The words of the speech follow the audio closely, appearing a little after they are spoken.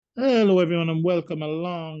Hello, everyone, and welcome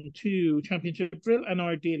along to Championship Drill and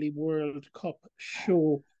our daily World Cup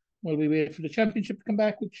show while we wait for the championship to come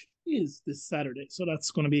back, which is this Saturday. So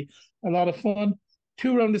that's going to be a lot of fun.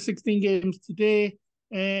 Two round of 16 games today.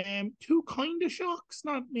 Two kind of shocks,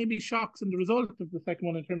 not maybe shocks in the result of the second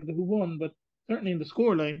one in terms of who won, but certainly in the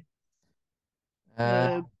scoreline. Uh,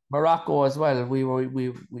 Uh, Morocco as well.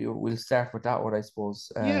 We'll start with that one, I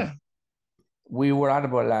suppose. yeah, We were on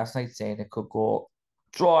about it last night saying it could go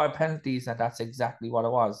draw and penalties, and that's exactly what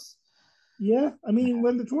it was. yeah. I mean,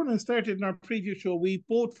 when the tournament started in our preview show, we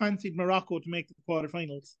both fancied Morocco to make the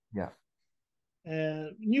quarterfinals. Yeah,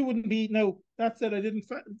 You wouldn't be now. That said, I didn't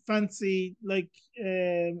fancy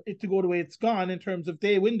it to go the way it's gone in terms of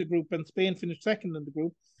they win the group and Spain finish second in the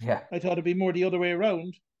group. yeah. I thought it'd be more the other way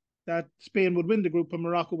around, that Spain would win the group and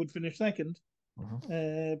Morocco would finish second.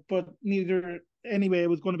 Mhm. But neither anyway. It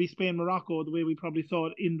was going to be Spain Morocco the way we probably saw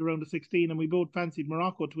it in the round of 16, and we both fancied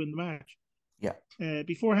Morocco to win the match Yeah,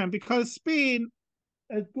 beforehand because Spain,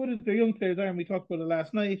 as good as their young players are, and we talked about it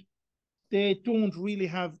last night, they don't really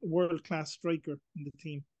have a world class striker in the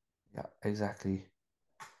team. yeah, exactly.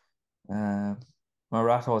 Um,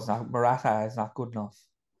 Morata is not good enough.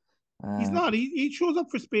 He's Uh, not. He shows up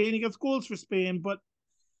for Spain. He gets goals for Spain, but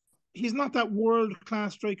he's not that world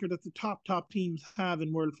class striker that the top teams have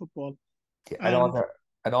in world football. and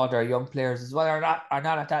And all their young players as well are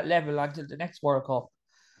not at that level until the next World Cup.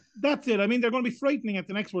 that's it. I mean, they're going to be frightening at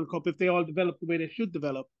the next World Cup if they all develop the way they should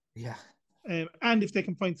develop, Yeah, and if they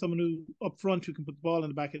can find someone who up front who can put the ball in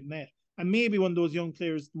the back of the net. And maybe one of those young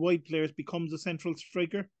players, wide players, becomes a central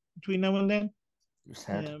striker between now and then. you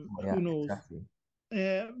said. Who Yeah, knows? exactly.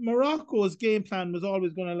 Morocco's game plan was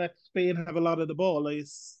always going to let Spain have a lot of the ball, I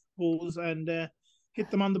suppose, and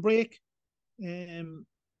hit them on the break. Um,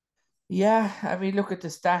 Yeah, I mean, look at the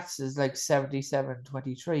stats. It's like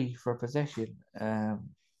 77-23 for possession.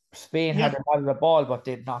 Spain had yeah, a lot of the ball, but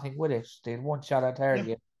did nothing with it. They had one shot on yeah,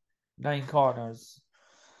 target, nine corners.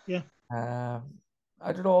 yeah.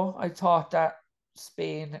 I don't know. I thought that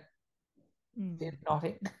Spain Mm, did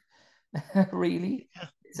nothing, really, yeah, yeah.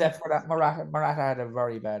 except for that Morata. Morata had a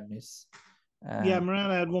very bad miss. Yeah, Um,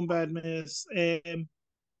 Morana had one bad miss.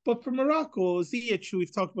 But for Morocco, Ziyech, who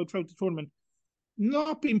we've talked about throughout the tournament,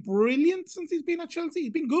 not been brilliant since he's been at Chelsea.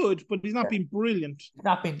 He's been good, but he's not yeah, been brilliant. he's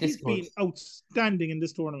not been this He's good. been outstanding in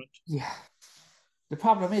this tournament. Yeah. The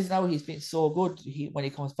problem is now he's been so good. When he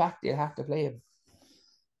comes back, they'll have to play him.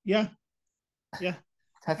 Yeah, yeah.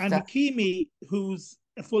 That's And that. Hakimi, who's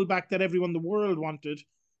a fullback that everyone in the world wanted,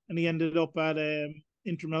 and he ended up at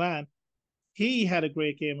Inter Milan. He had a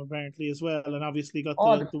great game apparently as well, and obviously got the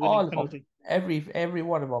winning All of them, penalty. every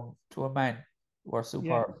one of them to a man were Yeah,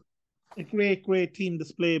 superb. a great team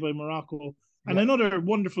display by Morocco, and Yeah, another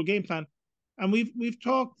wonderful game plan. And we've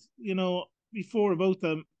talked, before about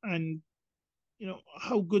them, and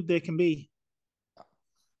how good they can be.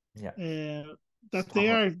 yeah, That they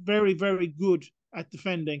so are very good at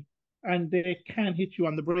defending, and they can hit you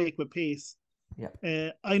on the break with pace.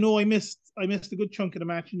 yeah. I know I missed a good chunk of the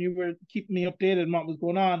match, and you were keeping me updated on what was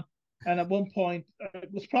going on. And at one point, it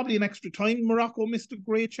was probably an extra time. Morocco missed a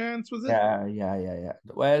great chance, was it? Yeah.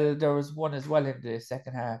 Well, there was one as well in the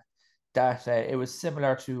second half that it was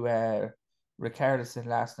similar to Richarlison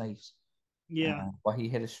last night, Yeah, but he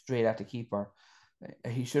hit it straight at the keeper.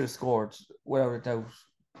 He should have scored without a doubt.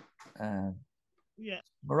 Um, yeah,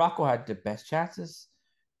 Morocco had the best chances.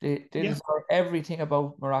 They yeah, deserve everything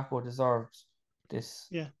about Morocco deserved this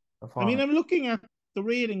yeah. I mean, performance. I'm looking at the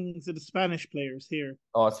ratings of the Spanish players here.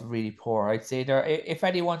 Oh, it's really poor. I'd say there. If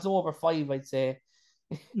anyone's over five, I'd say.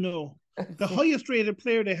 No, I'd the say highest rated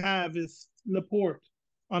player they have is Laporte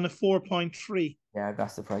on a 4.3. yeah,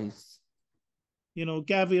 that's the price.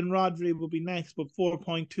 Gavi and Rodri would be next, but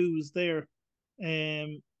 4.2 is there.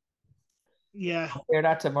 Um, yeah, Compare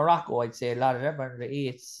that to Morocco, I'd say a lot of them are in the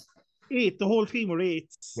eights. eight. The whole team were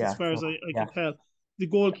eights, as Yeah, far as so I yeah, could tell. The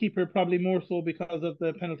goalkeeper probably more so because of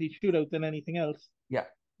the penalty shootout than anything else. yeah,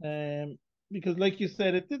 Um, because like you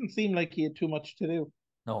said, it didn't seem like he had too much to do.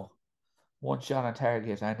 no, one shot on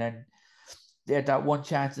target, and then they had that one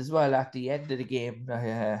chance as well at the end of the game.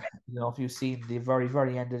 If you've seen the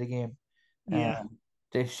very end of the game, Yeah, um,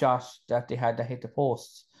 the shot that they had that hit the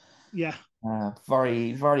post. yeah.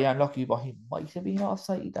 Very unlucky, but he might have been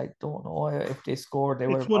offside. I don't know if they scored. They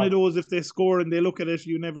would It's have one of got. those, if they score and they look at it,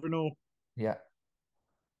 you never know. Yeah,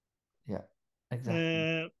 yeah, exactly.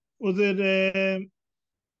 Uh, was it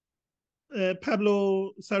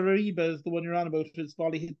Pablo Sarriba is the one you're on about? His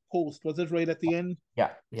volley hit post. Was it right at the end,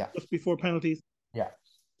 Yeah, just before penalties? yeah.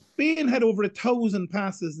 Spain had over 1,000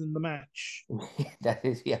 passes in the match. That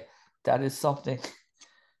is, yeah, that is something.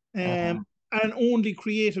 Uh, and only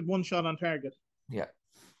created one shot on target. Yeah.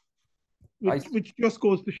 Which just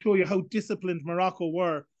goes to show you how disciplined Morocco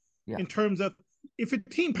were Yeah. in terms of if a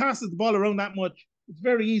team passes the ball around that much, it's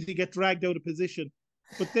very easy to get dragged out of position.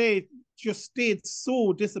 But they just stayed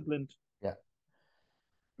so disciplined. Yeah.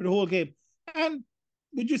 For the whole game. And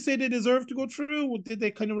would you say they deserve to go through? Did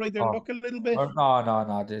they kind of ride their luck a little bit?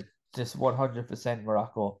 No. They're just 100%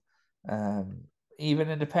 Morocco. Even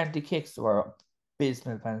in the penalty kicks, there were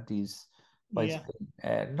abysmal penalties by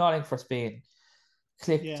Spain. Nothing for Spain.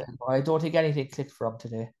 Clicked. Yeah. I don't think anything clicked for them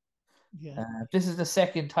today. Yeah. This is the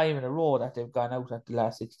second time in a row that they've gone out at the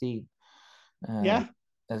last 16.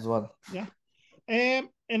 As well. Yeah.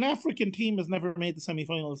 An African team has never made the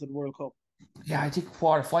semi-finals at the World Cup. Yeah, I think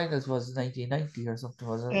quarterfinals was 1990 or something,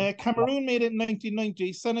 was it? Cameroon made it in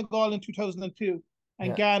 1990, Senegal in 2002,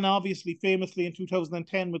 and Ghana obviously famously in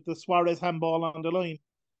 2010 with the Suarez handball on the line.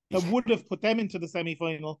 That would have put them into the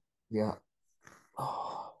semi-final. Yeah.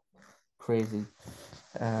 Oh, crazy.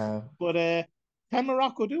 But can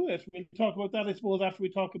Morocco do it? We'll talk about that, I suppose, after we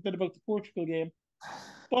talk a bit about the Portugal game.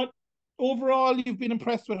 But overall, you've been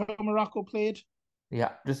impressed with how Morocco played?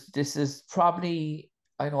 Yeah, this is probably,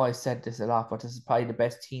 I know I said this a lot, but this is probably the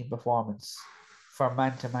best team performance for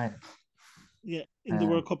man-to-man. Yeah, in the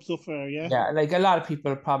World Cup so far, yeah. Yeah, like a lot of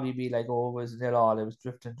people probably be like, oh, it was 0-0, it was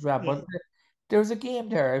drift and drab. But there was a game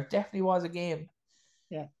there. It definitely was a game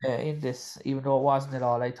in this, even though it wasn't at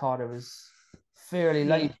all. I thought it was fairly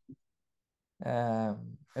light. It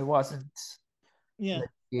wasn't. Yeah.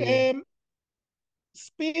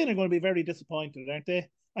 Spain are going to be very disappointed, aren't they?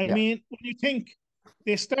 I mean, when you think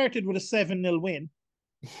they started with a 7-0 win.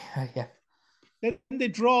 Yeah. Then they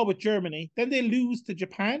draw with Germany. Then they lose to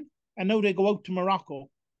Japan. And now they go out to Morocco.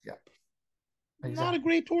 Yeah. Exactly. Not a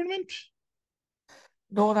great tournament.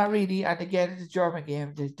 No, not really. And again, the German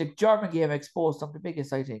game. The German game exposed them the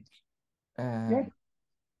biggest, I think. The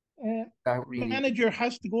manager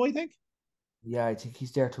has to go, I think. Yeah, I think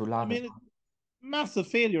he's there too long. I mean, massive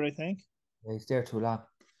failure, I think. Yeah, he's there too long.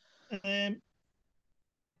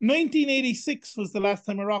 1986 was the last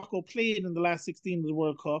time Morocco played in the last 16 of the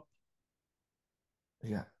World Cup.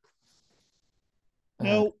 Yeah.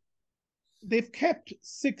 Now, they've kept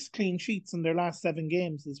 6 clean sheets in their last 7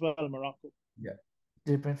 games as well, Morocco. Yeah.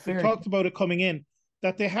 They've been fair. We talked about it coming in,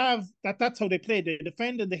 that they have, that's how they play. They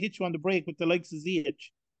defend and they hit you on the break with the likes of Ziyech.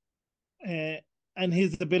 And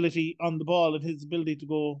his ability on the ball and his ability to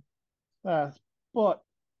go fast. But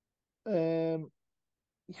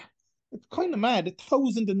it's kind of mad.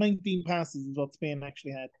 1,019 passes is what Spain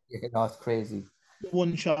actually had. Yeah, that's crazy.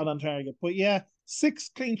 1 shot on target. But 6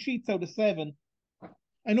 clean sheets out of 7.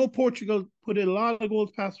 I know Portugal put in a lot of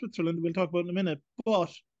goals past Switzerland, we'll talk about in a minute,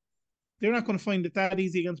 but they're not going to find it that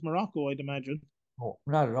easy against Morocco, I'd imagine. No,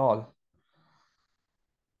 not at all.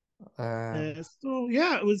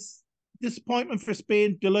 It was disappointment for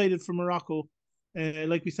Spain, delighted for Morocco.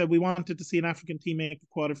 Like we said, we wanted to see an African team make the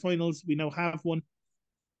quarterfinals. We now have one.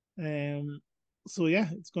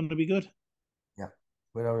 It's going to be good. Yeah,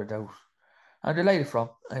 without a doubt. I'm delighted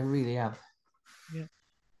from. I really am.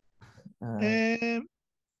 Yeah.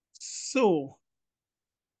 So,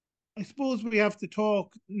 I suppose we have to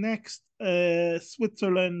talk next.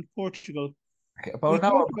 Switzerland, Portugal.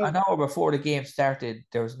 About an hour before the game started,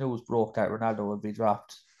 there was news broke that Ronaldo would be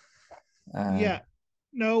dropped.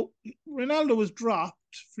 No, Ronaldo was dropped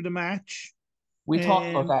for the match. We talked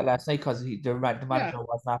about that last night because the manager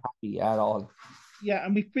was not happy at all. Yeah,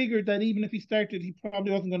 and we figured that even if he started, he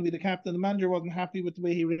probably wasn't going to be the captain. The manager wasn't happy with the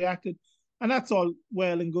way he reacted. And that's all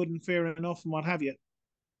well and good and fair enough and what have you.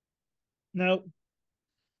 Now,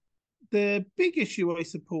 the big issue, I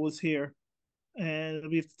suppose, here that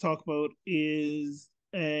we have to talk about is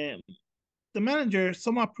the manager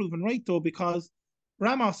somewhat proven right, though, because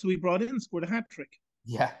Ramos, who we brought in, scored a hat-trick.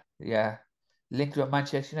 Yeah. Linked with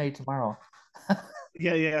Manchester United tomorrow.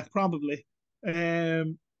 Probably.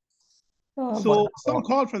 Some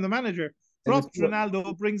call from the manager. Drops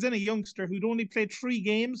Ronaldo, brings in a youngster who'd only played 3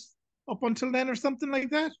 games up until then or something like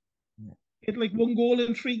that. Yeah. He had like 1 goal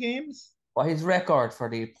in 3 games. Well, his record for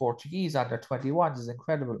the Portuguese under 21s is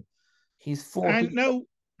incredible. He's 14.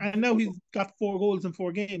 And now he's got 4 goals in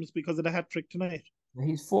 4 games because of the hat-trick tonight.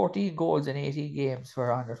 He's 14 goals in 18 games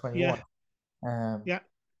for under 21. And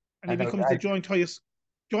he becomes the joint highest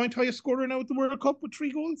scorer now at the World Cup with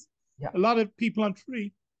 3 goals. Yeah. A lot of people on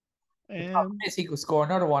 3. He could score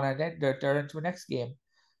another one, and then they're into the next game.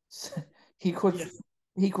 So he could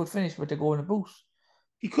finish with the goal in the boot.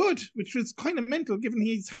 He could, which was kind of mental, given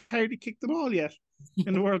he's hardly kicked the ball yet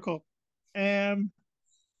in the World Cup.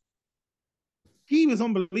 He was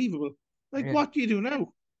unbelievable. What do you do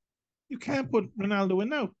now? You can't put Ronaldo in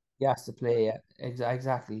now. He has to play. Yeah,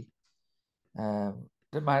 exactly. The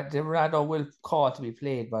Ronaldo will call to be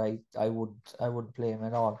played, but I wouldn't play him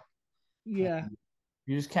at all. Yeah.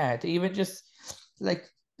 You just can't. Even just like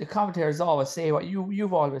the commentators always say what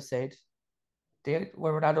you've always said.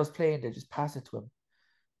 When Ronaldo's playing, they just pass it to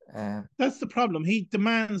him. That's the problem. He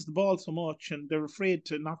demands the ball so much, and they're afraid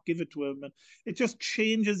to not give it to him, and it just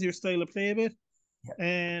changes your style of play a bit.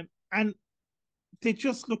 And they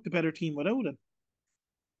just look the better team without him.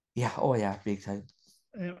 Yeah. Oh yeah, big time.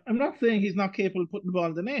 I'm not saying he's not capable of putting the ball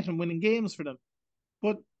in the net and winning games for them,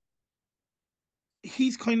 but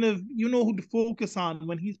he's kind of who to focus on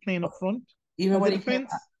when he's playing up front Even as a when he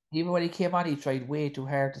defense. even when he came on, he tried way too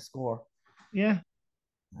hard to score. Yeah.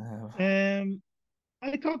 Uh,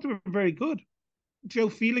 I thought they were very good. Joe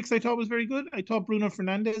Felix, I thought was very good. I thought Bruno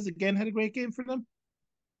Fernandes again had a great game for them.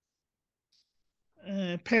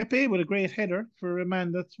 Pepe with a great header for a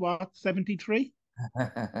man that's what 73. yeah,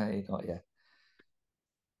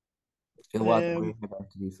 it was a Um, great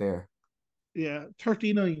event, to be fair. yeah,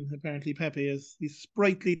 39 apparently Pepe is. He's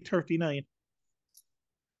sprightly 39.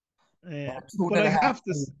 Two But and I a half.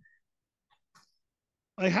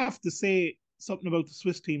 have to say something about the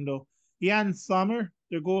Swiss team though. Jan Sommer,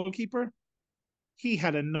 their goalkeeper, he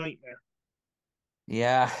had a nightmare.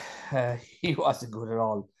 Yeah, he wasn't good at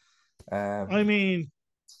all. I Um, mean,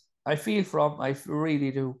 I feel I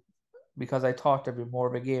really do, because I thought there'd be more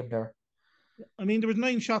of a game there. there was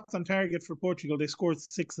 9 shots on target for Portugal. They scored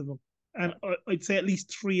 6 of them, and I'd say at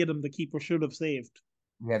least 3 of them the keeper should have saved.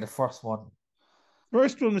 Yeah, the first one.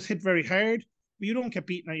 First one was hit very hard, but you don't get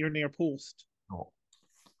beaten at your near post. No.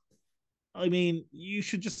 You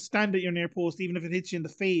should just stand at your near post, even if it hits you in the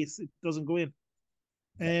face, it doesn't go in.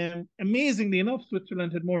 Yeah. Amazingly enough,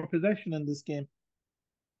 Switzerland had more possession in this game.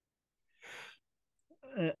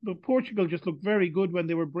 But Portugal just looked very good when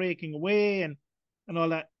they were breaking away and all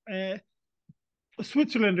that.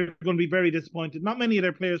 Switzerland are going to be very disappointed. Not many of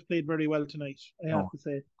their players played very well tonight, I have No. to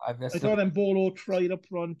say. I've I just thought looked. Mbolo tried up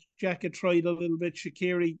front, Xhaka tried a little bit,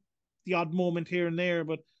 Shaqiri the odd moment here and there,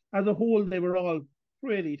 but as a whole, they were all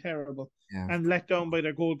pretty terrible Yeah. and let down by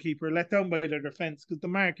their goalkeeper, let down by their defence because the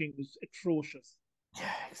marking was atrocious.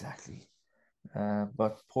 Yeah, exactly.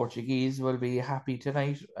 But Portuguese will be happy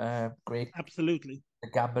tonight. Great. Absolutely. The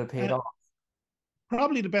gamble paid Uh, off.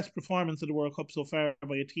 Probably the best performance of the World Cup so far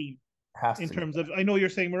by a team. Has In to be. terms of, I know you're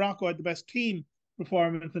saying Morocco had the best team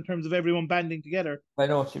performance in terms of everyone banding together, I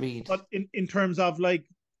know what you mean. but in terms of like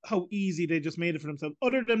how easy they just made it for themselves,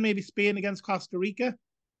 other than maybe Spain against Costa Rica.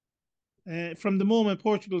 From the moment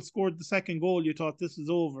Portugal scored the second goal, you thought this is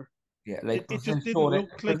over. Yeah, It, like it Brazil just didn't showed it.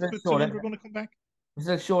 look like Switzerland were going to come back.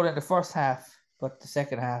 Brazil showed it in the first half, but the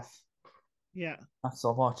second half, Yeah. not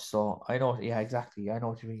so much. So I know. Yeah, exactly. I know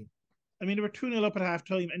what you mean. They were 2-0 up at half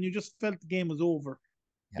time, and you just felt the game was over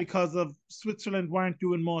Yeah. because of Switzerland weren't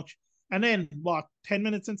doing much. And then, 10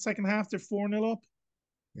 minutes in second half, they're 4-0 up.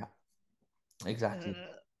 Yeah, exactly.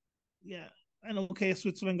 Yeah. And okay,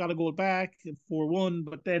 Switzerland got a goal back at 4-1,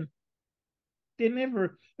 but then they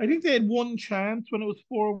never. I think they had one chance when it was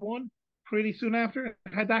 4-1 pretty soon after.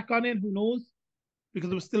 Had that gone in, who knows?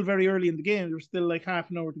 Because it was still very early in the game. There was still like half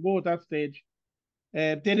an hour to go at that stage.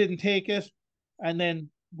 They didn't take it. And then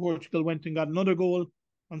Portugal went and got another goal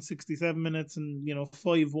on 67 minutes and,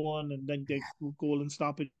 5-1, and then they goal in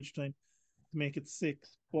stoppage time to make it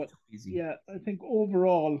 6. But Easy. yeah, I think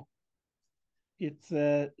overall it's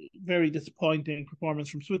a very disappointing performance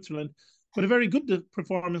from Switzerland, but a very good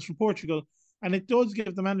performance from Portugal. And it does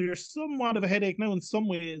give the manager somewhat of a headache now in some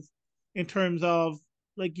ways, in terms of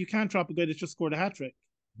like you can't drop a guy that's just scored a hat trick.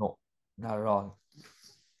 No, not at all.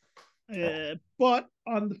 But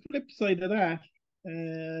on the flip side of that,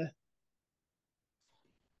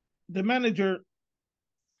 the manager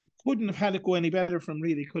couldn't have had it go any better from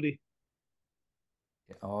really, could he?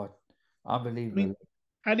 Oh, I mean, unbelievable.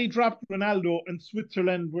 had he dropped Ronaldo and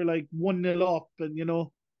Switzerland were like 1-0 up and,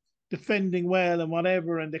 defending well and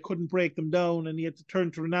whatever, and they couldn't break them down, and he had to turn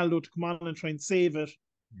to Ronaldo to come on and try and save it,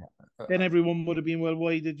 Yeah. then everyone would have been, well,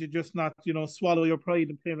 why did you just not, swallow your pride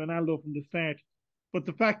and play Ronaldo from the start? But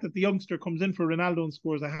the fact that the youngster comes in for Ronaldo and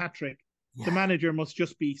scores a hat trick, Yeah. the manager must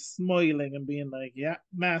just be smiling and being like, yeah,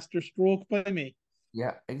 master stroke by me.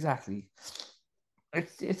 Yeah, exactly.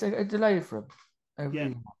 It's a delight for him. I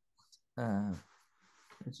really,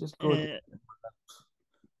 it's just good.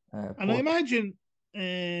 And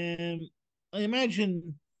I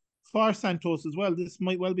imagine for Santos as well, this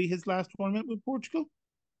might well be his last tournament with Portugal.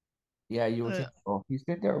 Yeah, you would think so. He's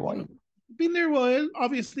been there a while. Been there a while.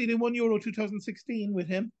 Obviously, they won Euro 2016 with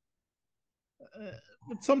him.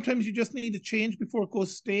 But sometimes you just need a change before it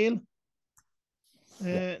goes stale.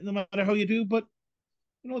 No matter how you do. But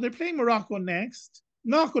They're playing Morocco next.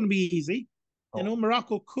 Not going to be easy. Oh.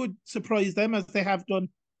 Morocco could surprise them as they have done,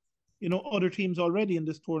 other teams already in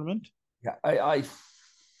this tournament. Yeah, it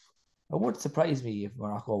wouldn't surprise me if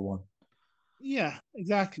Morocco won. Yeah,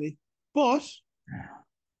 exactly. But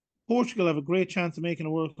Portugal have a great chance of making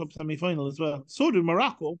a World Cup semi-final as well. So do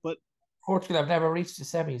Morocco, but Portugal have never reached the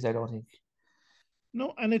semis, I don't think.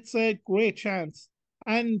 no, and it's a great chance.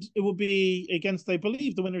 And it will be against, I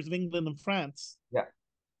believe, the winners of England and France. Yeah.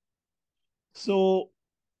 So,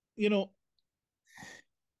 you know,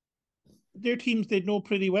 they're teams they'd know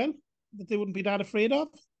pretty well that they wouldn't be that afraid of.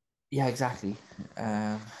 Yeah, exactly.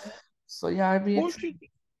 So yeah, I'd be Portugal,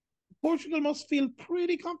 Portugal must feel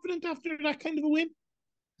pretty confident after that kind of a win.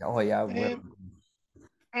 Oh yeah,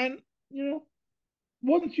 And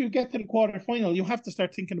once you get to the quarter final, you have to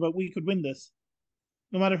start thinking about we could win this,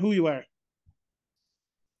 no matter who you are.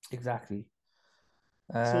 exactly.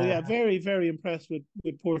 So yeah, very very impressed with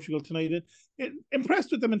Portugal tonight.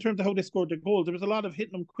 Impressed with them in terms of how they scored their goals. There was a lot of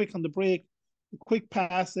hitting them quick on the break, quick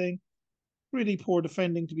passing, really poor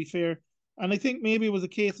defending to be fair. And I think maybe it was a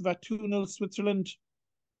case of at 2-0 Switzerland.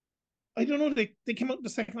 I don't know. They came out in the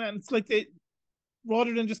second half. And it's like they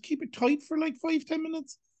rather than just keep it tight for like 5-10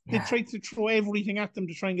 minutes, they yeah, tried to throw everything at them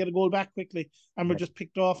to try and get a goal back quickly, and were yeah, just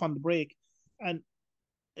picked off on the break. And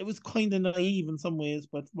it was kind of naive in some ways,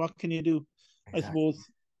 but what can you do? I exactly. suppose.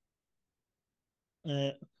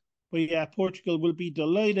 Uh, but yeah, Portugal will be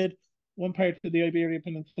delighted. One part of the Iberian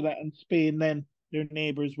Peninsula and Spain, then their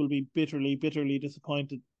neighbours will be bitterly, bitterly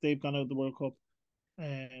disappointed they've gone out of the World Cup.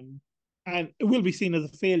 And it will be seen as a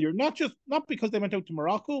failure, not because they went out to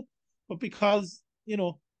Morocco, but because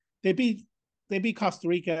they beat they beat Costa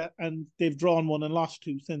Rica and they've drawn one and lost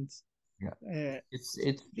two since. Yeah, Uh, it's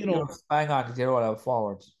you know, bang on. They're all out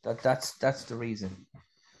forward. That's the reason.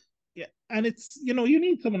 yeah, and it's you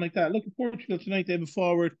need someone like that. Look at Portugal tonight; they have a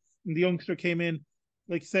forward, and the youngster came in.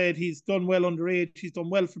 Like I said, he's done well underage. He's done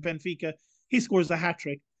well for Benfica. He scores a hat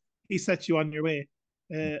trick. He sets you on your way.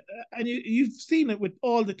 And you've seen it with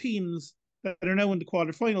all the teams that are now in the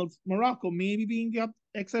quarterfinals. Morocco maybe being the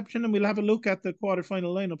exception, and we'll have a look at the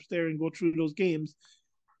quarterfinal lineups there and go through those games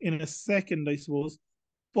in a second, I suppose.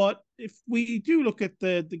 But if we do look at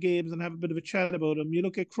the games and have a bit of a chat about them, you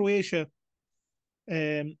look at Croatia.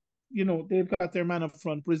 Um, they've got their man up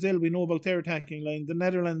front. Brazil, we know about their attacking line. The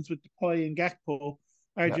Netherlands with Depay and Gakpo.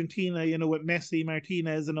 Yeah, Argentina, with Messi,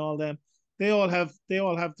 Martinez, and all them. They all have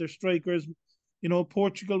their strikers.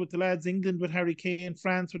 Portugal with the lads, England with Harry Kane,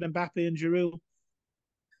 France with Mbappe and Giroud.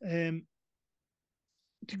 Um,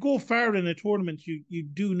 to go far in a tournament, you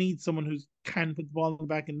do need someone who can put the ball in the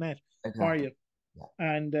back of net for exactly. you. Yeah,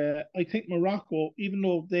 And I think Morocco, even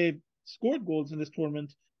though they've scored goals in this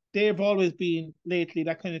tournament, they've always been lately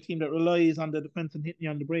that kind of team that relies on the defense and hitting you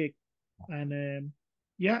on the break. And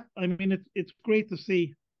yeah, I mean it's great to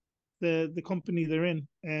see the company they're in.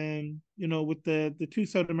 And with the two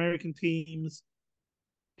South American teams,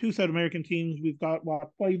 we've got what,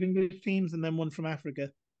 five English teams and then one from Africa.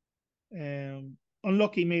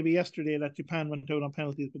 Unlucky maybe yesterday that Japan went out on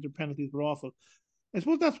penalties, but their penalties were awful. I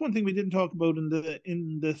suppose that's one thing we didn't talk about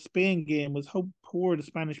in the Spain game was how poor the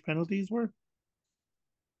Spanish penalties were.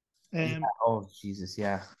 yeah. Um, Oh Jesus,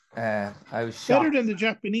 yeah. I was Better shocked. than the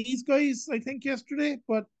Japanese guys, I think, yesterday.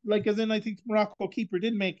 But like as in, I think Morocco keeper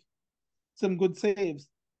did make some good saves.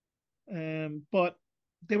 But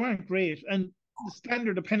they weren't great, and the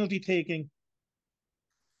standard of penalty taking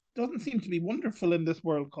doesn't seem to be wonderful in this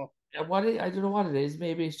World Cup. I don't know what it is.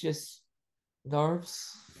 Maybe it's just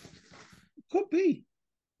nerves. It could be.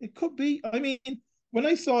 It could be. I mean, when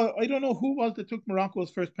I don't know who was that took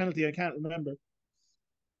Morocco's first penalty. I can't remember.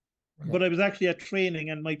 Yeah, But I was actually at training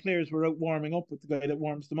and my players were out warming up with the guy that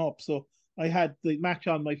warms them up. So I had the match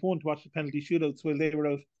on my phone to watch the penalty shootouts while they were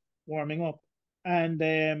out warming up. And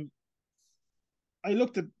I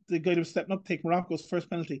looked at the guy that was stepping up to take Morocco's first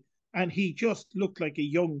penalty, and he just looked like a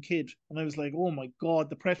young kid. And I was like, oh my God,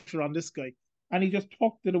 the pressure on this guy. And he just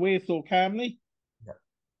tucked it away so calmly. yeah,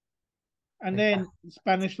 And then exactly. the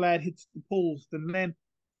Spanish lad hits the post. And then,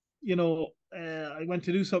 I went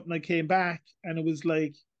to do something. I came back and it was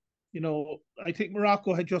like, I think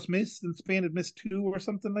Morocco had just missed and Spain had missed two or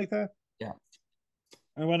something like that, Yeah,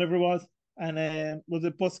 or whatever it was. And was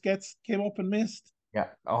it Busquets came up and missed? yeah.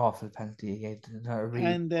 Awful penalty again. Not really.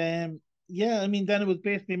 And yeah, I mean, then it was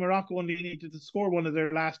basically Morocco only needed to score one of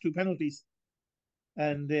their last two penalties,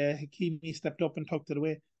 and Hakimi stepped up and tucked it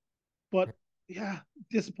away. But yeah,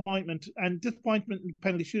 disappointment in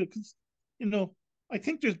penalty shootout because I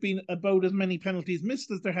think there's been about as many penalties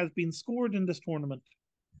missed as there has been scored in this tournament.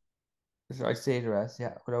 I say the rest.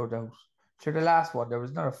 Yeah, without doubt. Sure, the last one there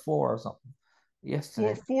was another four or something.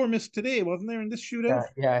 yesterday. Four missed today, wasn't there, in this shootout?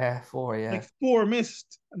 Yeah, 4, yeah. Like 4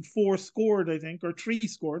 missed and 4 scored, I think, or 3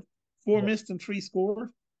 scored. 4 Yeah. missed and 3 scored.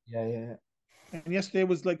 Yeah. And yesterday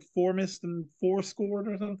was like 4 missed and 4 scored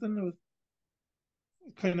or something. It was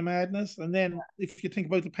kind of madness. And then if you think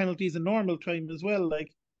about the penalties in normal time as well,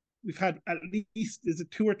 like we've had at least, is it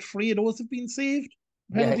 2 or 3 of those have been saved?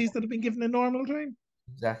 Yeah, Penalties that have been given in normal time.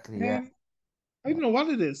 exactly, yeah. I don't know what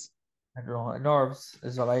it is. I don't know. Nerves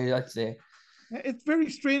is what I'd say. It's very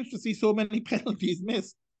strange to see so many penalties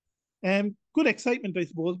missed. Good excitement, I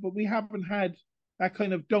suppose, but we haven't had that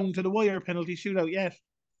kind of down to the wire penalty shootout yet.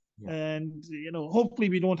 Yeah. And hopefully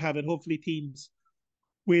we don't have it. Hopefully teams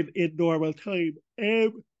with in normal time.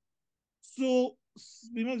 So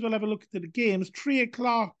we might as well have a look at the games. 3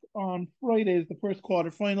 o'clock on Friday is the first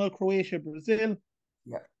quarter final. Croatia, Brazil.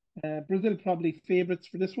 Yeah. Brazil probably favourites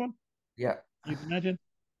for this one. Yeah. You'd imagine.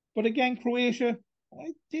 But again, Croatia,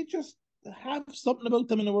 they just have something about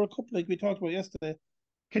them in the World Cup, like we talked about yesterday.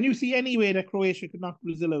 Can you see any way that Croatia could knock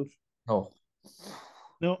Brazil out? No.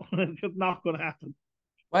 No, it's just not going to happen.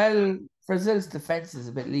 Well, Brazil's defense is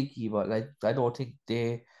a bit leaky, but like I don't think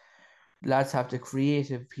the lads have the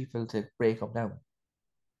creative people to break them down.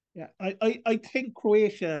 Yeah, I think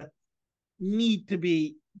Croatia need to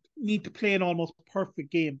play an almost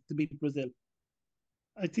perfect game to beat Brazil.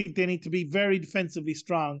 I think they need to be very defensively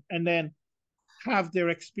strong and then have their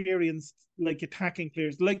experienced like attacking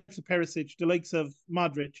players, the likes of Perisic, the likes of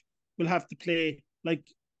Modric, will have to play like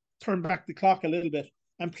turn back the clock a little bit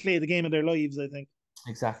and play the game of their lives, I think.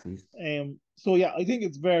 Exactly. So yeah, I think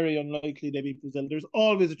it's very unlikely they beat Brazil. There's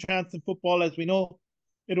always a chance in football, as we know.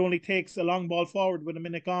 It only takes a long ball forward with a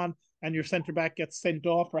minute gone, and your centre back gets sent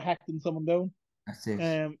off for hacking someone down. That's it.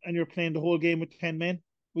 And you're playing the whole game with 10 men.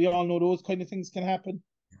 We all know those kind of things can happen.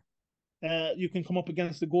 You can come up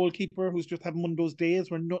against a goalkeeper who's just having one of those days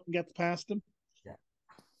where nothing gets past him.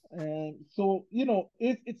 Yeah. So,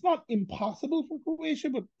 it's not impossible for Croatia,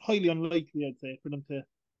 but highly unlikely, I'd say, for them to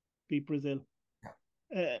beat Brazil.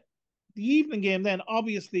 Yeah. The evening game, then,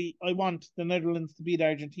 obviously, I want the Netherlands to beat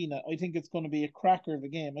Argentina. I think it's going to be a cracker of a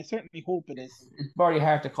game. I certainly hope it is. It's very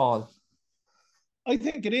hard to call. I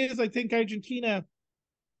think it is. I think Argentina,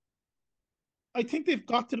 I think they've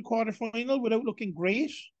got to the quarterfinal without looking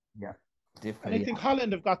great. Yeah. And I think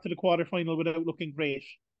Holland have got to the quarterfinal without looking great.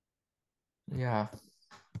 Yeah.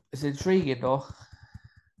 It's intriguing, though.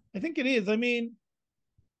 I think it is. I mean,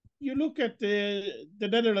 you look at the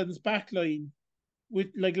Netherlands backline with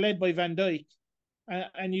led by Van Dijk,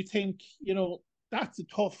 and you think that's a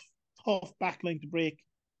tough backline to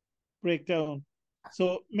break down.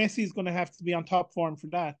 So Messi's going to have to be on top form for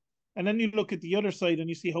that. And then you look at the other side and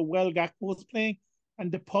you see how well Gakpo's playing,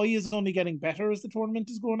 and Depay is only getting better as the tournament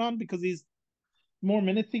is going on because he's more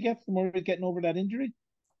minutes he gets, the more he's getting over that injury.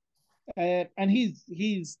 And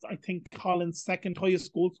he's I think Holland's second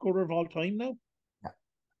highest goal scorer of all time now.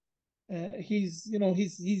 He's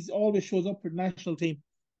always shows up for the national team.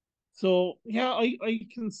 So yeah, I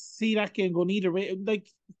can see that game going either way. Like,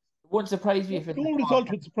 it wouldn't surprise me if no result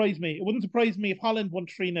would surprise me. It wouldn't surprise me if Holland won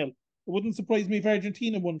 3-0. It wouldn't surprise me if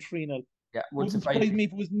Argentina won 3-0. Yeah, it wouldn't surprise me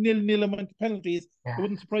if it was 0-0 amount of penalties. Yeah. It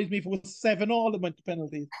wouldn't surprise me if it was 7-7 amount of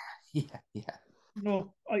penalties. Yeah.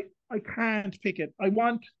 No, I can't pick it. I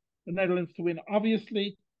want the Netherlands to win,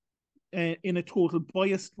 obviously, in a total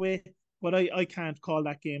biased way, but I can't call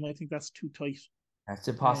that game. I think that's too tight. That's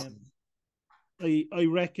impossible. I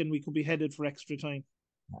reckon we could be headed for extra time.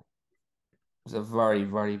 It's a very,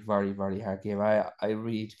 very, very, very hard game. I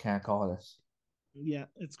really can't call it. Yeah,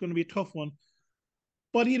 it's going to be a tough one.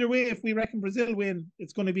 But either way, if we reckon Brazil win,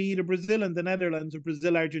 it's going to be either Brazil and the Netherlands or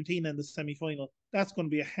Brazil Argentina in the semi-final. That's going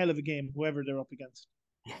to be a hell of a game, whoever they're up against.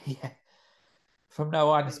 Yeah. From now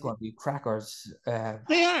on, it's going to be crackers.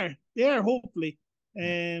 They are, hopefully.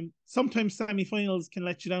 Sometimes semi-finals can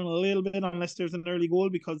let you down a little bit unless there's an early goal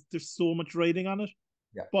because there's so much riding on it.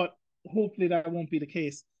 Yeah. But hopefully that won't be the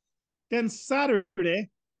case. Then Saturday,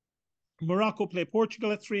 Morocco play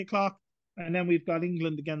Portugal at 3 o'clock, and then we've got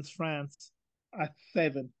England against France at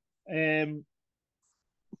 7.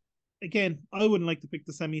 Again, I wouldn't like to pick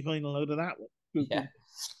the semi-final out of that one. Yeah.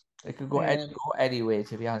 It could go anyway,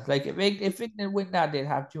 to be honest. Like if England win that, they'd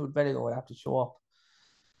have Jude Bellingham would have to show up.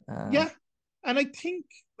 Yeah, and I think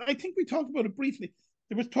we talked about it briefly.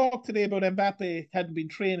 There was talk today about Mbappe hadn't been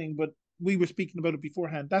training, but we were speaking about it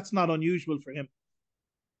beforehand. That's not unusual for him.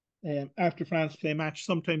 After France play a match,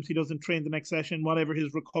 sometimes he doesn't train the next session, whatever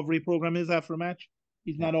his recovery program is after a match.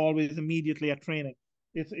 He's not always immediately at training.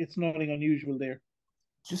 It's nothing unusual there.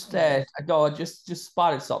 Just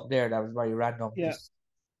spotted something there that was very random. Yeah.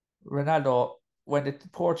 Ronaldo when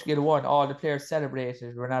Portugal won, all the players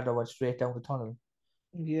celebrated. Ronaldo went straight down the tunnel.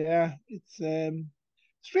 Yeah, it's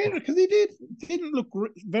strange because he didn't look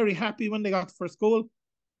very happy when they got the first goal,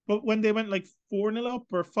 but when they went like 4-0 up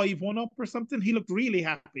or 5-1 up or something, he looked really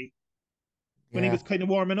happy when he Yeah, was kind of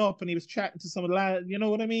warming up and he was chatting to some of the lads. You know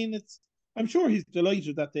what I mean? I'm sure he's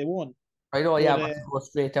delighted that they won, I know. but Yeah, but to go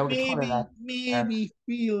straight down the tunnel, maybe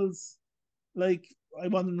feels like I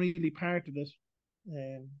wasn't really part of it.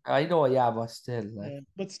 I know. Yeah, but still, like,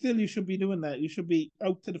 But still, you should be doing that. You should be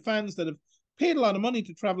out to the fans that have paid a lot of money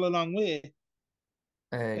to travel a long way.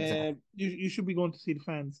 exactly. You should be going to see the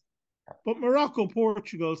fans. But Morocco,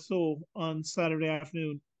 Portugal, so on Saturday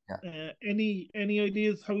afternoon. Yeah. Any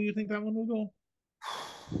ideas how you think that one will go?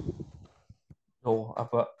 No,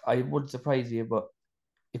 but I wouldn't surprise you, but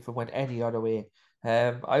if it went any other way,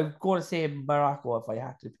 I'm going to say Morocco if I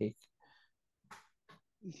had to pick.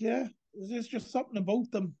 Yeah, there's just something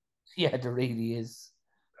about them. Yeah, there really is.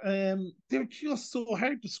 They're just so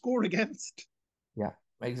hard to score against. Yeah,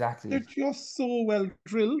 They're exactly. just so well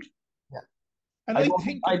drilled. Yeah. And I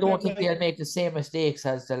think I if don't they're think they'll make the same mistakes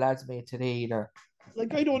as the lads made today either.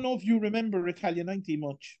 like I don't know if you remember Italia 90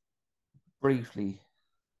 much. Briefly.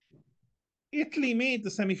 Italy made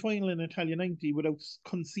the semi-final in Italia 90 without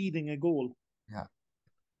conceding a goal. Yeah.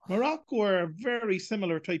 Morocco are a very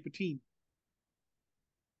similar type of team.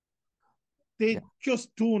 Yeah. They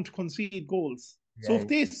just don't concede goals. So Yeah. if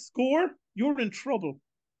they score, you're in trouble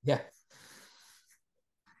Yeah.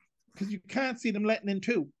 because you can't see them letting in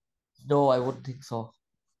two. No, I wouldn't think so.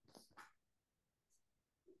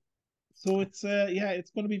 So it's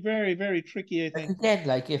going to be very, very tricky, I Like think. again,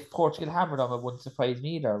 like if Portugal hammered them, it wouldn't surprise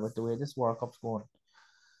me either with the way this World Cup's going.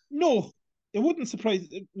 No, it wouldn't surprise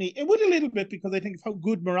me. It would a little bit because I think of how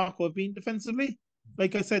good Morocco have been defensively.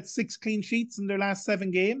 Like I said, 6 clean sheets in their last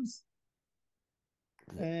 7 games.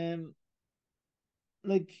 Yeah.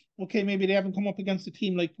 Like, okay, maybe they haven't come up against a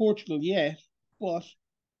team like Portugal yet, but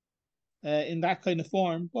in that kind of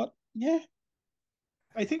form. But yeah,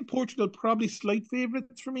 I think Portugal probably slight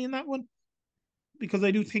favourites for me in that one because I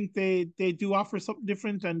do think they do offer something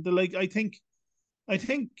different, and like I think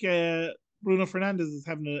Bruno Fernandes is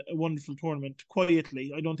having a wonderful tournament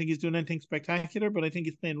quietly. I don't think he's doing anything spectacular, but I think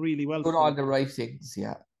he's playing really well Doing for all them. the right things,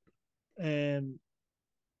 yeah. Um,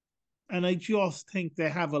 and I just think they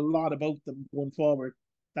have a lot about them going forward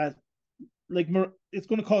that like it's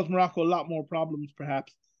going to cause Morocco a lot more problems,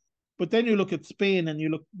 perhaps. But then you look at Spain and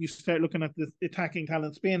you start looking at the attacking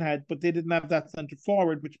talent Spain had, but they didn't have that centre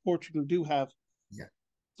forward, which Portugal do have. Yeah.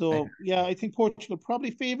 So yeah, I think Portugal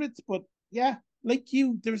probably favourites, but yeah, like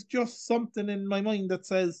you, there's just something in my mind that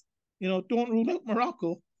says, don't rule out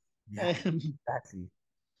Morocco. Yeah, Um, exactly.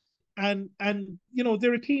 and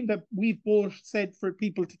they're a team that we've both said for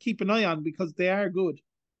people to keep an eye on because they are good.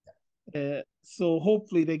 So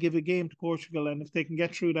hopefully they give a game to Portugal, and if they can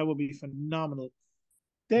get through, that would be phenomenal.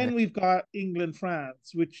 Yeah. Then we've got England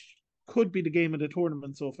France, which could be the game of the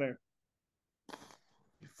tournament so far.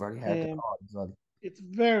 Very hard to Um, call as well. it's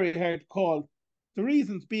very hard to call. The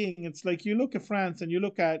reasons being, it's like you look at France and you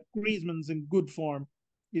look at Griezmann's in good form,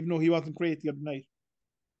 even though he wasn't great the other night.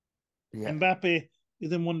 Yeah. Mbappe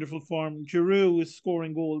is in wonderful form. Giroud is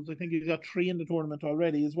scoring goals. I think he's got 3 in the tournament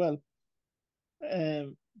already as well.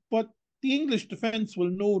 But the English defence will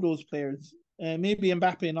know those players. Maybe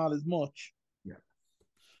Mbappe not as much. Yeah.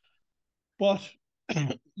 But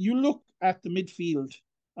you look at the midfield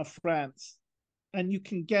of France and you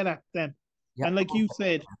can get at them. Yeah. And like you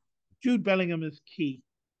said, Jude Bellingham is key.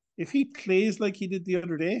 If he plays like he did the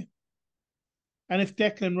other day, and if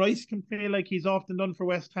Declan Rice can play like he's often done for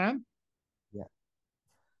West Ham, Yeah.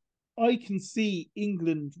 I can see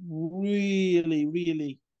England really,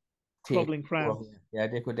 really Take troubling it to France. 'em. Yeah,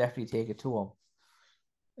 they could definitely take it to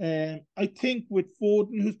him. I think with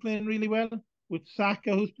Foden, who's playing really well, with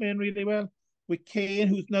Saka, who's playing really well, with Kane,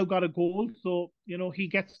 who's now got a goal, so he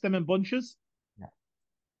gets them in bunches. Yeah.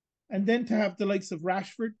 And then to have the likes of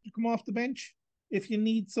Rashford to come off the bench, if you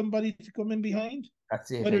need somebody to come in behind, That's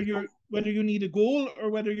it. whether you need a goal or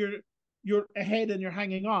whether you're ahead and you're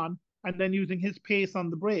hanging on, and then using his pace on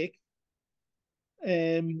the break.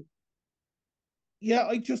 Yeah,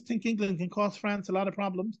 I just think England can cause France a lot of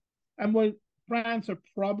problems. And while France are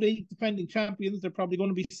probably defending champions, they're probably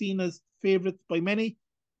going to be seen as favourites by many,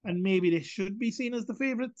 and maybe they should be seen as the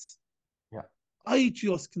favourites. Yeah. I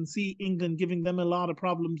just can see England giving them a lot of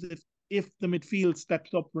problems if the midfield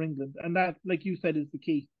steps up for England, and that, like you said, is the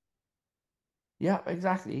key. Yeah,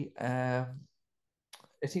 exactly. I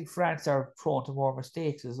think France are prone to more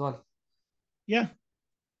mistakes as well. Yeah,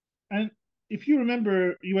 and if you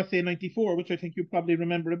remember USA '94, which I think you probably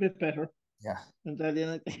remember a bit better Yeah. than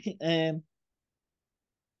that,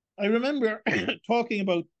 I remember talking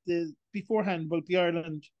about the beforehand about the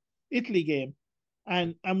Ireland Italy game,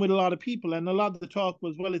 and with a lot of people, and a lot of the talk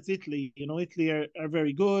was, well, it's Italy. Italy are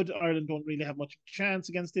very good. Ireland don't really have much chance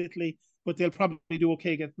against Italy, but they'll probably do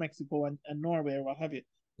okay against Mexico and Norway or what have you.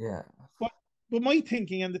 Yeah. But my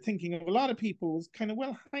thinking and the thinking of a lot of people was kind of,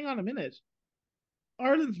 well, hang on a minute.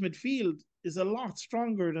 Ireland's midfield is a lot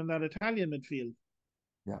stronger than that Italian midfield.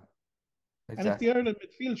 Yeah. And if Exactly. the Ireland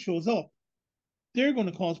midfield shows up, they're going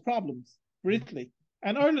to cause problems for Italy.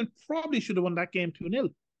 And Ireland probably should have won that game 2-0.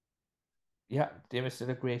 Yeah, they missed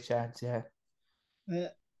a great chance. Yeah. Uh,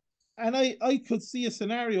 and I could see a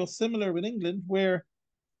scenario similar with England where,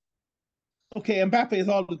 okay, Mbappe is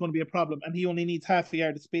always going to be a problem and he only needs half a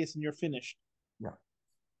yard of space and you're finished. Yeah.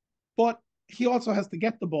 But he also has to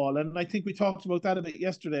get the ball. And I think we talked about that a bit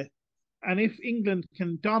yesterday. And if England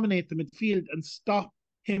can dominate the midfield and stop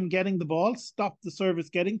him getting the ball, stop the service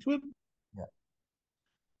getting to him, Yeah.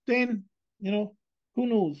 then, who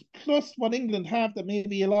knows? Plus, what England have that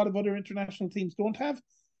maybe a lot of other international teams don't have,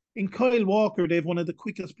 in Kyle Walker, they've one of the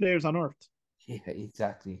quickest players on earth. Yeah,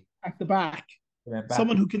 exactly. At the back. Mbappe.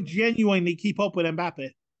 Someone who can genuinely keep up with Mbappe.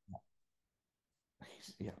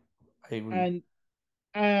 Yeah, I agree.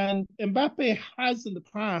 And Mbappe has in the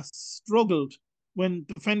past struggled when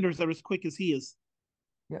defenders are as quick as he is.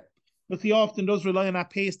 Yeah. But he often does rely on that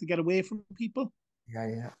pace to get away from people. Yeah,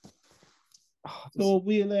 yeah. Oh, so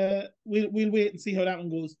we'll wait and see how that one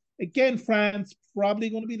goes. Again, France probably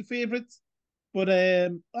going to be the favourites, but I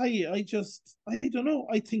don't know.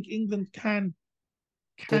 I think England can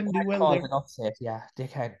do well cause there. an upset. Yeah, they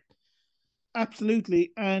can.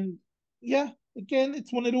 Absolutely, and yeah, again,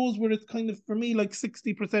 it's one of those where it's kind of for me like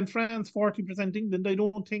 60% France, 40% England. I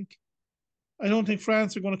don't think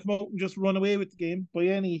France are going to come out and just run away with the game by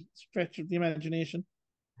any stretch of the imagination.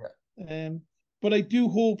 Yeah. But I do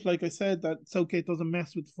hope, like I said, that Southgate doesn't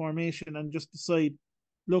mess with the formation and just decide,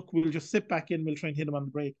 look, we'll just sit back in, we'll try and hit him on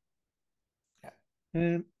the break. Yeah.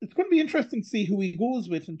 It's going to be interesting to see who he goes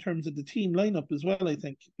with in terms of the team lineup as well, I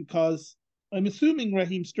think, because I'm assuming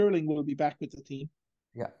Raheem Sterling will be back with the team.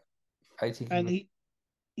 Yeah, I think and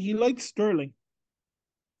he likes Sterling.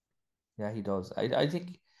 Yeah, he does. I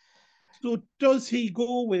think. So does he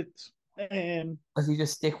go with? Does he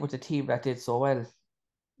just stick with the team that did so well?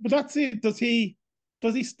 But that's it. Does he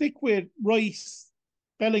stick with Rice,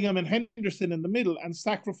 Bellingham, and Henderson in the middle and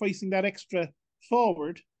sacrificing that extra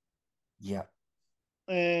forward? Yeah.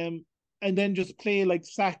 And then just play like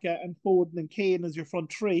Saka and Foden and Kane as your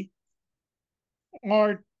front three?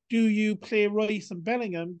 Or do you play Rice and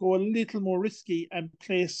Bellingham, go a little more risky, and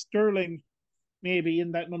play Sterling maybe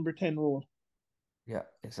in that number 10 role? Yeah,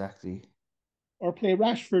 exactly. Or play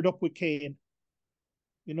Rashford up with Kane,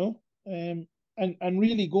 and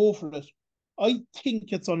really go for it. I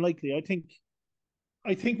think it's unlikely. I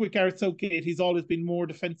think with Gareth Southgate, he's always been more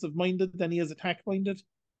defensive minded than he is attack minded.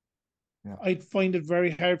 Yeah. I'd find it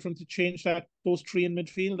very hard for him to change those three in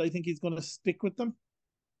midfield. I think he's going to stick with them.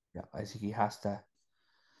 Yeah, I think he has to.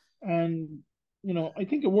 And, I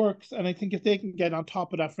think it works. And I think if they can get on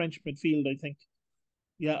top of that French midfield,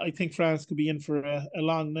 I think France could be in for a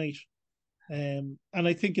long night. And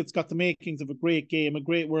I think it's got the makings of a great game, a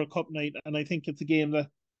great World Cup night. And I think it's a game that,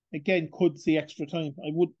 again, could see extra time.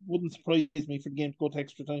 Wouldn't surprise me for the game to go to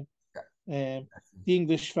extra time. The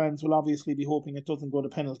English fans will obviously be hoping it doesn't go to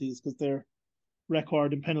penalties because their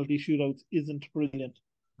record in penalty shootouts isn't brilliant,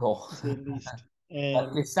 to say the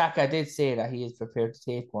least. Saka did say that he is prepared to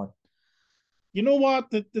take one. You know what?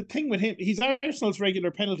 The thing with him, he's Arsenal's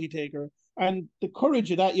regular penalty taker, and the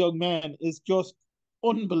courage of that young man is just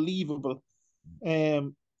unbelievable.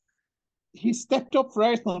 He stepped up for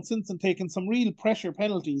Arsenal since and taken some real pressure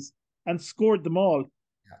penalties and scored them all.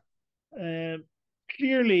 Yeah.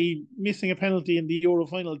 Clearly, missing a penalty in the Euro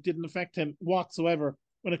final didn't affect him whatsoever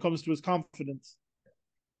when it comes to his confidence.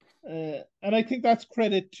 And I think that's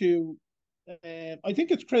credit to. I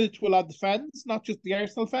think it's credit to a lot of the fans, not just the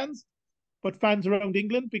Arsenal fans, but fans around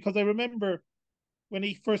England. Because I remember when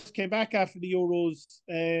he first came back after the Euros,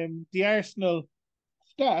 the Arsenal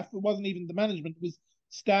staff, it wasn't even the management, it was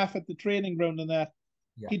staff at the training ground and that.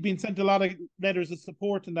 Yeah. He'd been sent a lot of letters of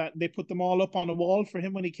support and that, and they put them all up on a wall for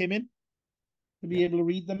him when he came in to be able to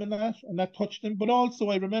read them and that touched him. But also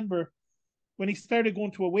I remember when he started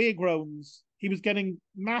going to away grounds, he was getting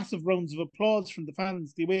massive rounds of applause from the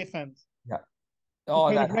fans, the away fans. Yeah. Oh,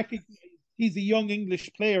 kind of recognize he's a young English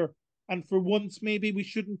player, and for once maybe we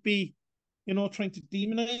shouldn't be, trying to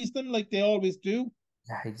demonize them like they always do.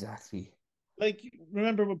 Yeah, exactly. Like,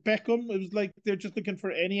 remember with Beckham, it was like they're just looking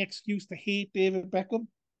for any excuse to hate David Beckham.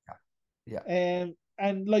 Yeah.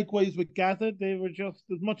 And likewise with Gaza, they were just,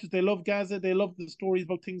 as much as they love Gaza, they love the stories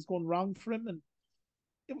about things going wrong for him. And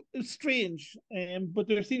it was strange. But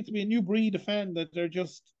there seems to be a new breed of fan that they're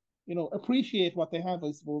just, appreciate what they have,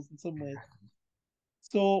 I suppose, in some ways.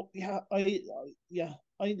 So I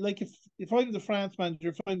like, if I'm the France manager,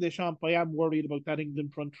 if I'm Deschamps, I am worried about that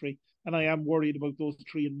England front three, and I am worried about those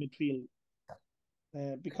three in midfield.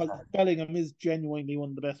 Because Bellingham is genuinely one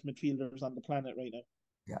of the best midfielders on the planet right now.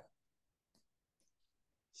 Yeah.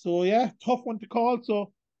 So yeah, tough one to call.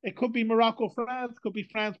 So it could be Morocco, France, could be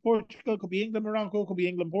France, Portugal, could be England, Morocco, could be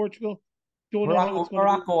England, Portugal. Don't know how it's going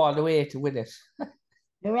to be. Morocco all the way to win it.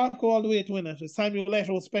 Morocco all the way to win it. It's Samuel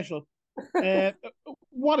Eto'o special.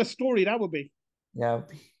 What a story that would be. Yeah,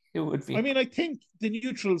 it would be. I mean, I think the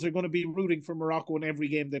neutrals are going to be rooting for Morocco in every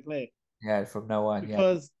game they play. Yeah, from now on.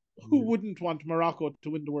 Because who wouldn't want Morocco to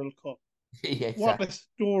win the World Cup? Yeah, exactly. What a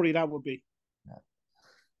story that would be.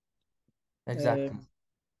 Yeah. Exactly.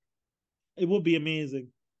 It would be amazing.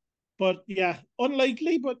 But yeah,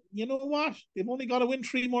 unlikely. But you know what? They've only got to win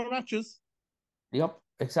 3 more matches. Yep,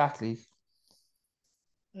 exactly.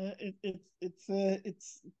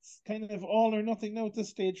 It's kind of all or nothing now at this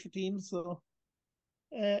stage for teams. So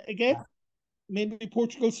again, maybe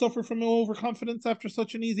Portugal suffer from overconfidence after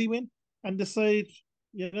such an easy win and decide,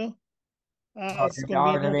 it's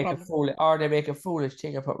going to be no problem. Or they make a foolish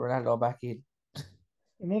thing and put Ronaldo back in.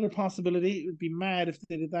 Another possibility. It would be mad if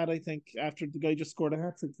they did that, I think, after the guy just scored a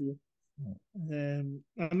hat-trick for you. And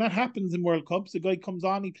that happens in World Cups. The guy comes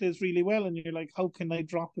on, he plays really well, and you're like, how can I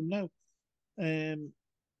drop him now?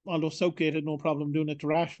 Although Southgate had no problem doing it to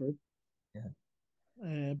Rashford.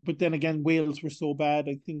 Yeah. But then again, Wales were so bad.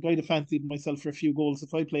 I think I'd have fancied myself for a few goals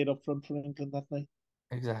if I played up front for England that night.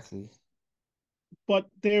 Exactly. But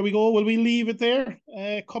there we go. Will we leave it there?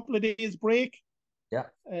 A couple of days break. Yeah.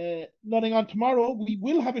 Nothing on tomorrow. We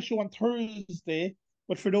will have a show on Thursday.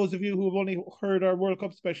 But for those of you who have only heard our World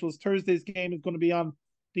Cup specials, Thursday's game is going to be on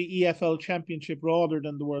the EFL Championship rather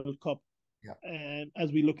than the World Cup. Yeah. And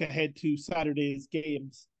as we look ahead to Saturday's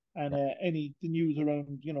games and the news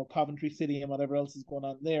around, Coventry City and whatever else is going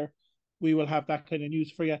on there, we will have that kind of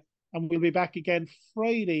news for you. And we'll be back again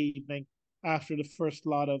Friday evening after the first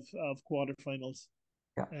lot of quarterfinals.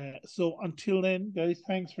 Yeah. So until then, guys,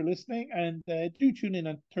 thanks for listening, and do tune in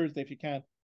on Thursday if you can